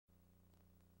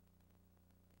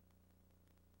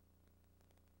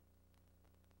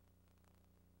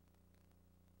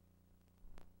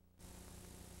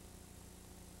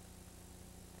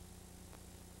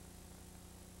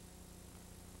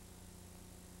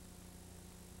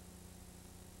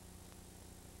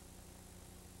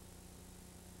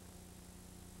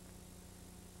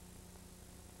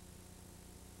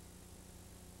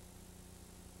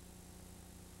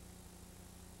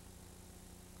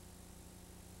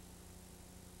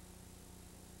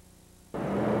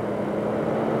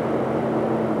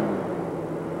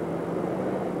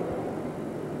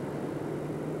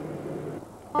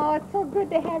Oh, it's so good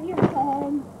to have you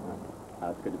home.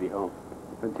 It's good to be home.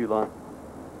 It's been too long.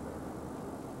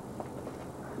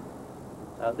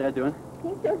 How's Dad doing?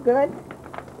 He's doing good.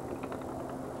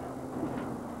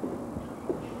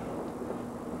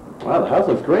 Wow, the house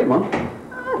looks great, Mom.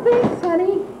 Oh, thanks,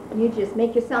 honey. You just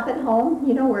make yourself at home.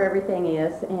 You know where everything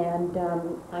is. And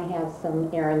I have some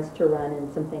errands to run and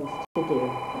some things to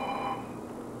do.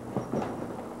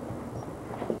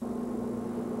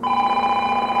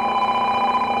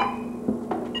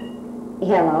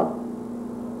 Hello.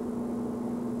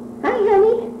 Hi,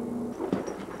 honey.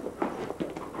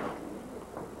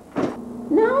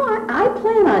 No, I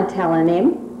plan on telling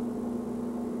him.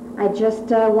 I just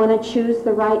want to choose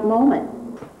the right moment.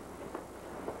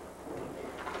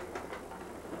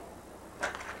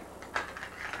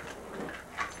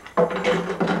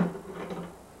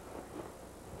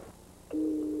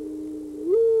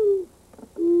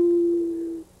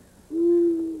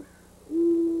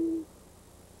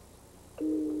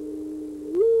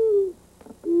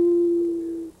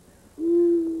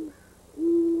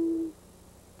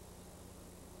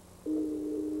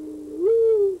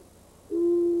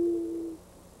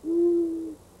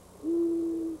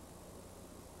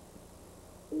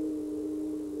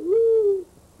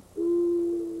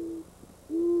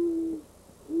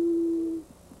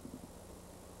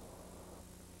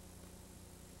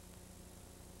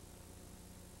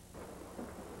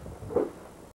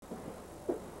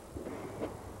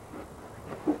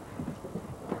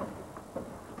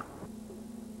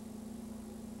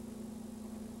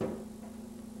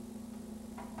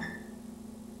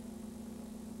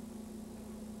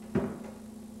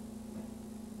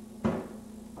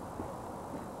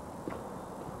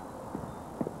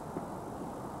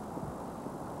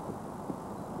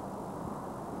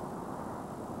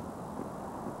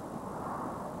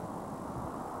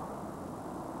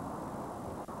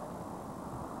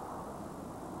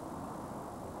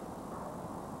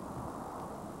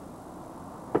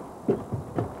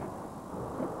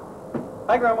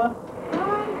 Hi, Grandma.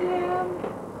 Hi, Jim.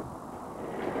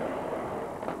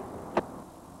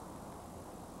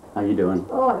 How you doing?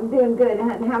 Oh, I'm doing good.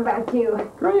 And how about you?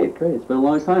 Great, great. It's been a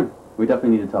long time. We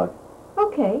definitely need to talk.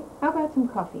 Okay. How about some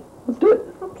coffee? Let's do it.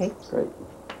 Okay. Great.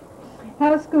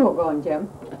 How's school going, Jim?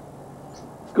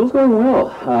 School's going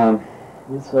well.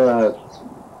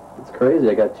 It's crazy.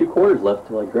 I got 2 quarters left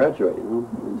till I graduate, you know,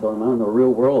 until I'm out in the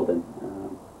real world, and I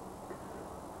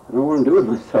don't know what I'm doing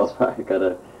with myself. I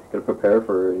gotta prepare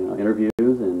for, you know, interviews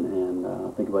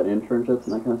and think about internships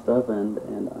and that kind of stuff. And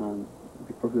to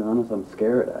be perfectly honest, I'm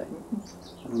scared. I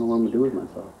don't know what I'm gonna do with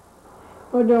myself.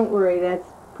 Oh, don't worry. That's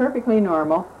perfectly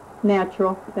normal,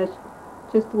 natural. That's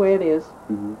just the way it is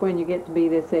when you get to be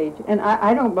this age. And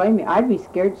I don't blame you. I'd be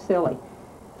scared silly.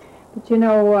 But you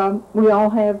know, we all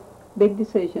have big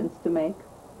decisions to make.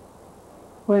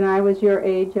 When I was your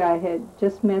age, I had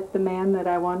just met the man that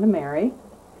I wanted to marry.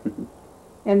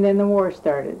 And then the war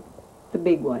started, the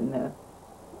big one,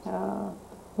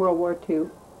 World War II.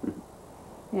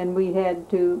 And we had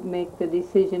to make the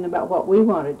decision about what we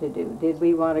wanted to do. Did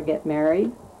we want to get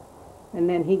married and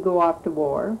then he'd go off to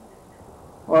war?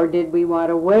 Or did we want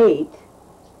to wait?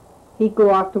 He'd go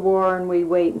off to war and we'd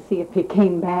wait and see if he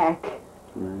came back.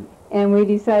 Right. And we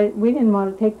decided we didn't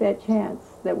want to take that chance,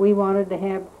 that we wanted to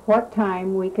have what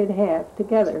time we could have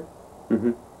together.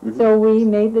 So we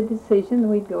made the decision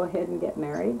we'd go ahead and get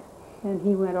married. And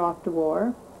he went off to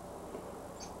war.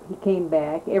 He came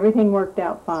back. Everything worked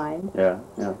out fine. Yeah,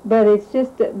 yeah. But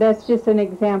that's just an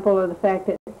example of the fact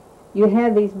that you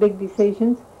have these big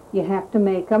decisions, you have to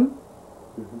make them,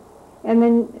 and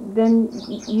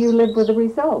then you live with the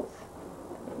results.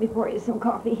 Let me pour you some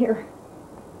coffee here.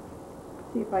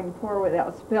 See if I can pour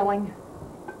without spilling.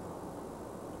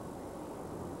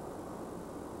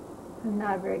 I'm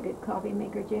not a very good coffee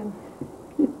maker, Jim.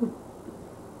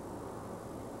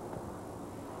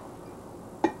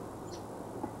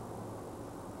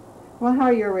 Well, how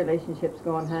are your relationships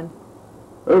going, hon?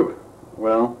 Oh,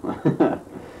 well,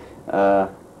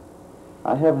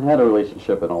 I haven't had a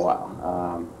relationship in a while.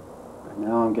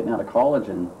 Now I'm getting out of college,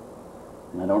 and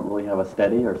I don't really have a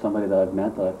steady or somebody that I've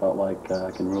met that I felt like I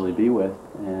can really be with.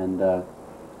 And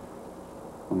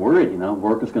I'm worried, you know,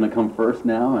 work is going to come first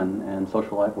now, and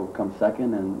social life will come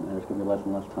second, and there's going to be less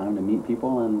and less time to meet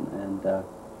people, and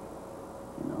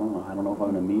you know, I don't know if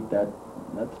I'm going to meet that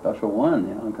special one.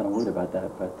 You know, I'm kind of worried about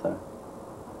that, but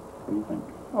what do you think?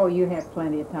 Oh, you have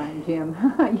plenty of time, Jim.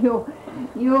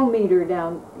 You'll meet her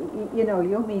down, you know,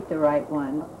 you'll meet the right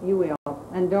one. You will.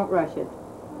 And don't rush it.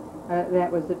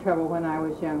 That was the trouble when I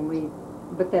was young.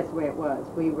 But that's the way it was.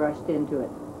 We rushed into it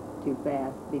too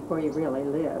fast before you really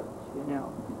lived, you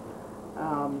know.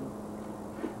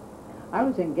 I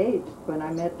was engaged when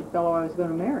I met the fellow I was going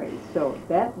to marry, so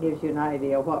that gives you an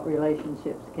idea of what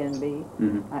relationships can be.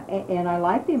 And I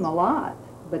liked him a lot,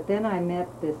 but then I met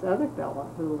this other fellow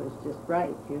who was just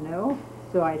right, you know?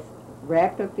 So I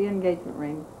wrapped up the engagement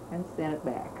ring and sent it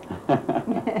back.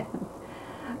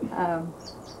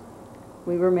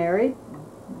 We were married,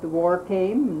 the war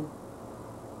came, and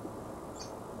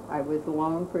I was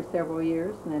alone for several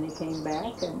years, and then he came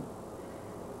back and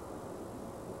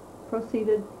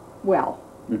proceeded well.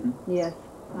 Yes.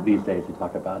 These days you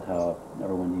talk about how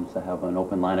everyone needs to have an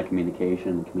open line of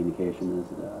communication. Communication is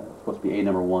supposed to be a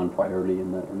 #1 priority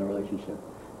in the relationship,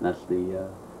 and that's the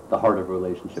heart of a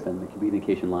relationship, and the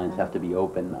communication lines have to be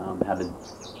open.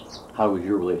 How was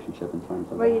your relationship in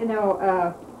terms of Well, that? you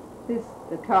know,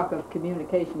 the talk of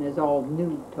communication is all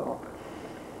new talk,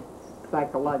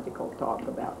 psychological talk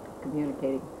about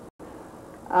communicating.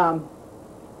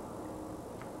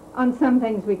 On some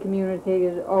things we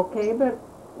communicated okay, but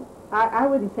I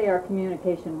wouldn't say our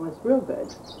communication was real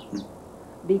good,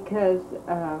 because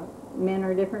men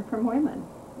are different from women.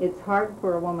 It's hard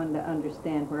for a woman to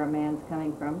understand where a man's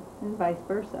coming from, and vice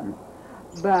versa.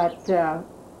 But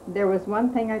there was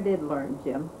one thing I did learn,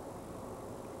 Jim,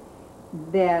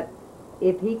 that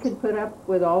if he could put up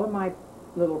with all of my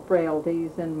little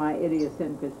frailties and my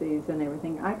idiosyncrasies and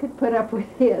everything, I could put up with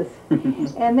his.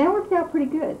 And that worked out pretty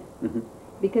good.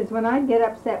 Because when I'd get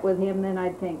upset with him, then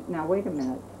I'd think, now wait a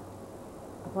minute,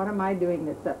 what am I doing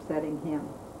that's upsetting him?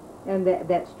 And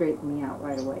that straightened me out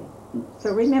right away.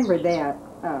 So remember that.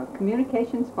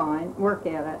 Communication's fine, work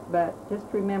at it, but just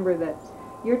remember that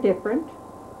you're different.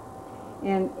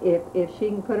 And if she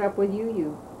can put up with you,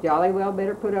 you jolly well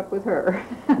better put up with her.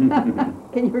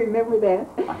 Can you remember that?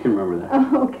 I can remember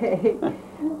that. Okay.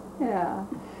 Yeah.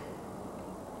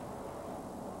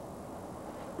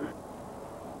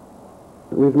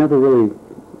 We've never really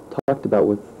talked about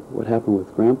what happened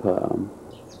with Grandpa.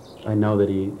 I know that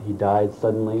he died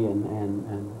suddenly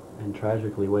and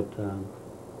tragically.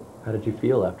 How did you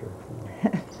feel after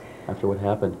what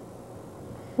happened?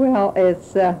 Well,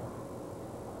 it's a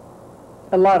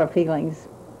lot of feelings.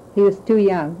 He was too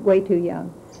young, way too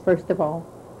young, first of all.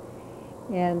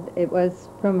 And it was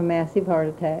from a massive heart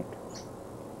attack.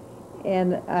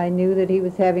 And I knew that he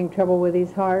was having trouble with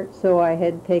his heart, so I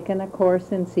had taken a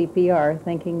course in CPR,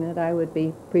 thinking that I would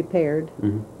be prepared.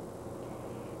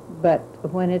 But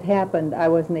when it happened, I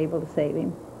wasn't able to save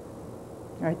him.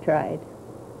 I tried.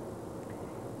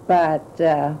 But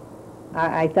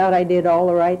I thought I did all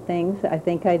the right things. I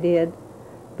think I did,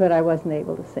 but I wasn't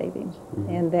able to save him.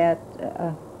 And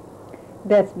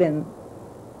that's been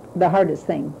the hardest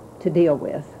thing to deal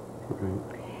with.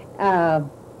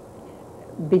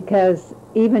 Because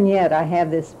even yet I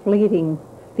have this fleeting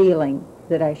feeling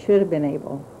that I should have been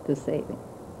able to save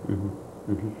him.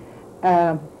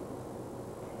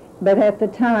 But at the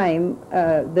time,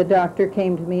 the doctor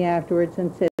came to me afterwards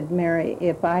and said, Mary,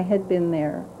 if I had been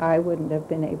there, I wouldn't have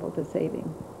been able to save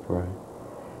him. Right.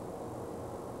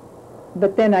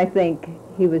 But then I think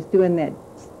he was doing that,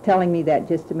 telling me that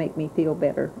just to make me feel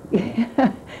better.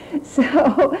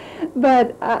 So,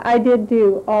 but I did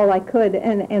do all I could,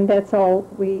 and that's all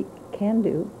we can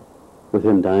do. With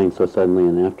him dying so suddenly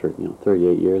and after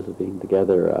 38 years of being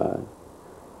together,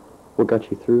 what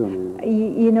got you through? I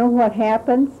mean, you know what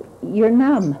happens? You're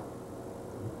numb.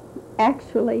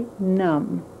 Actually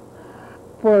numb.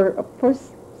 For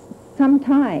some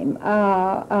time.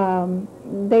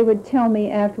 They would tell me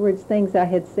afterwards things I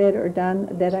had said or done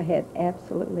that I had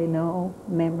absolutely no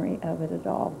memory of it at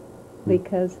all.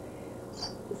 Because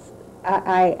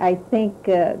I think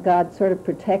God sort of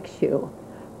protects you.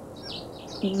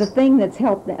 The thing that's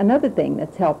helped, another thing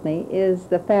that's helped me is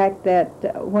the fact that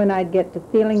when I'd get to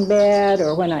feeling bad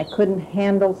or when I couldn't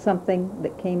handle something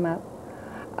that came up,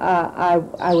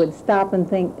 I would stop and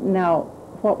think, now,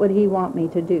 what would he want me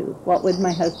to do? What would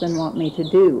my husband want me to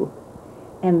do?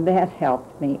 And that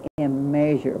helped me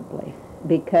immeasurably,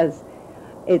 because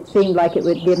it seemed like it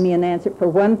would give me an answer. For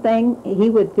one thing, he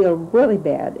would feel really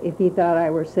bad if he thought I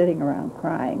were sitting around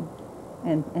crying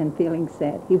and feeling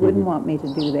sad. He wouldn't want me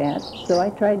to do that. So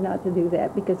I tried not to do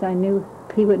that because I knew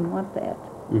he wouldn't want that.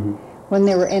 When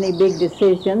there were any big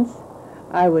decisions,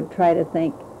 I would try to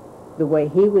think the way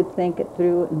he would think it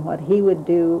through and what he would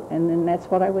do, and then that's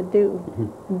what I would do.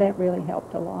 And that really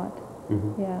helped a lot.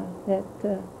 Yeah, that...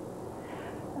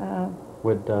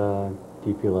 do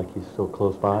you feel like he's still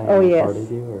close by? Oh, yes. Part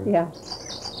of you, or? Yeah.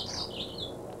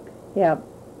 Yeah.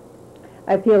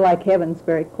 I feel like heaven's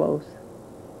very close.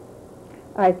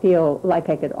 I feel like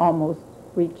I could almost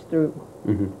reach through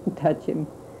and touch him.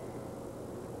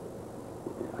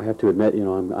 I have to admit,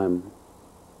 I'm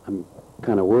I'm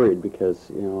kind of worried because,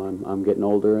 you know, I'm getting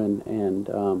older, and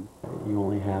you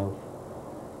only have,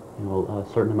 you know, a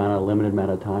certain amount, a limited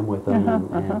amount of time with them,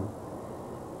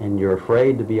 and you're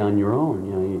afraid to be on your own.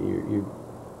 You know,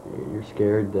 you're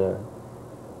scared to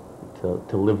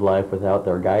live life without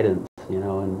their guidance. You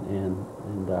know,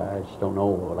 and I just don't know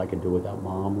what I could do without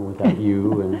Mom or without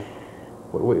you. And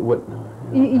what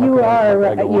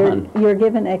you're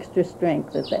given extra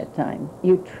strength at that time.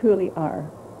 You truly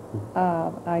are.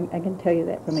 I can tell you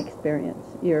that from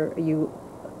experience. You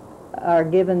are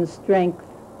given strength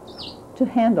to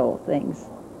handle things.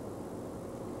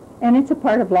 And it's a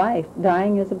part of life.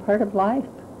 Dying is a part of life.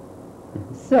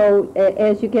 So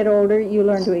as you get older, you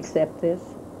learn to accept this.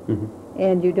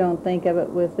 And you don't think of it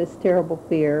with this terrible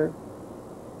fear.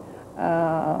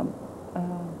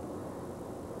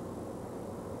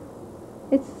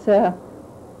 It's a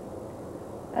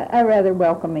rather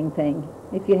welcoming thing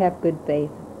if you have good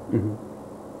faith.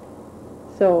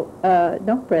 So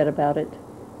don't fret about it.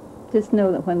 Just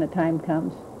know that when the time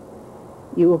comes,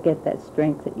 you will get that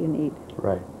strength that you need.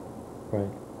 Right,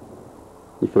 right.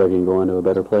 You feel like you can go into a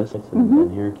better place than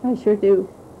here? I sure do.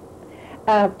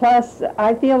 Plus,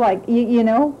 I feel like, you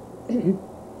know,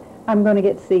 I'm going to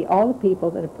get to see all the people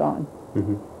that have gone.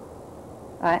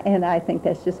 And I think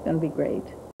that's just going to be great.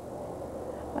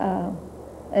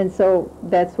 And so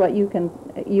that's what you can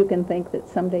think that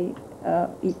someday,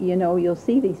 you know, you'll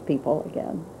see these people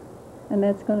again. And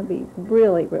that's going to be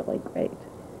really, really great.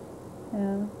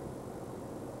 Yeah.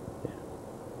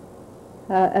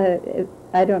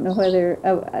 I don't know whether,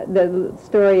 the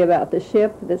story about the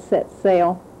ship that set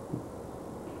sail,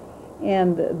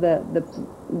 and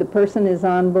the person is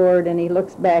on board, and he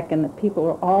looks back, and the people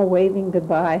are all waving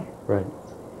goodbye. Right.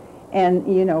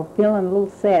 And, you know, feeling a little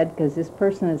sad because this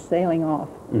person is sailing off.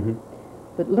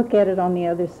 But look at it on the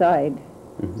other side.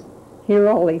 Hear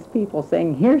all these people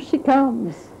saying, "Here she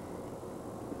comes."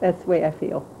 That's the way I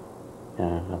feel.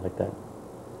 Yeah, I like that.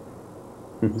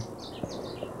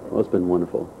 Well, it's been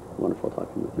wonderful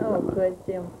talking with you. Oh, good,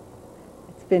 Jim.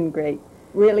 It's been great.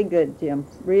 Really good, Jim.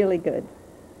 Really good.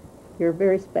 You're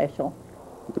very special.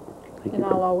 Thank and you.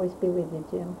 I'll always be with you,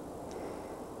 Jim.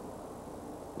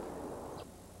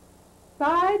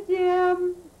 Bye,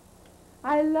 Jim.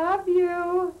 I love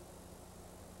you.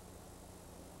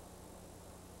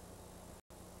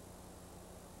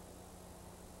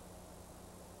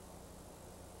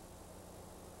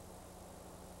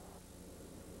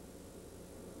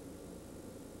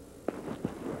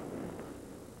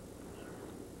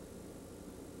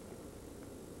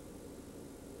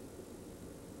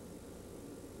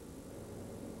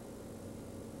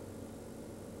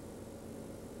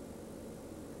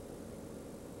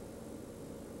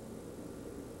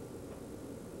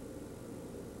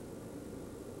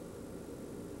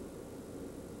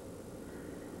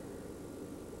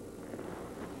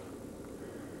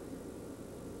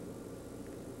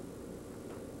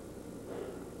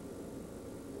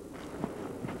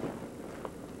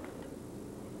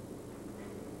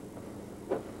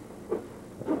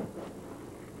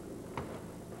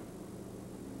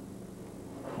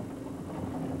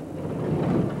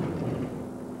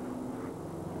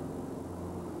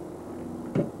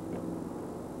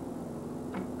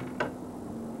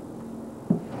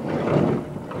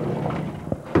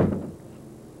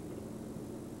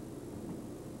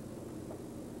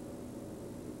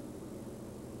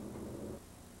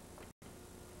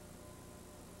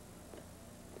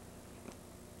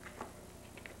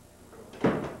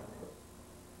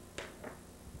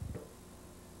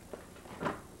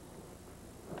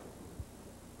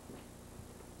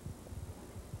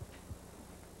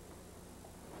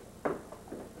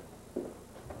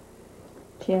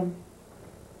 Jim,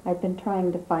 I've been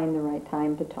trying to find the right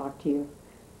time to talk to you.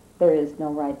 There is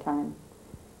no right time,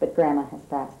 but Grandma has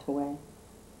passed away.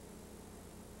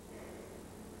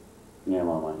 Yeah,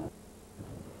 Mom, I know.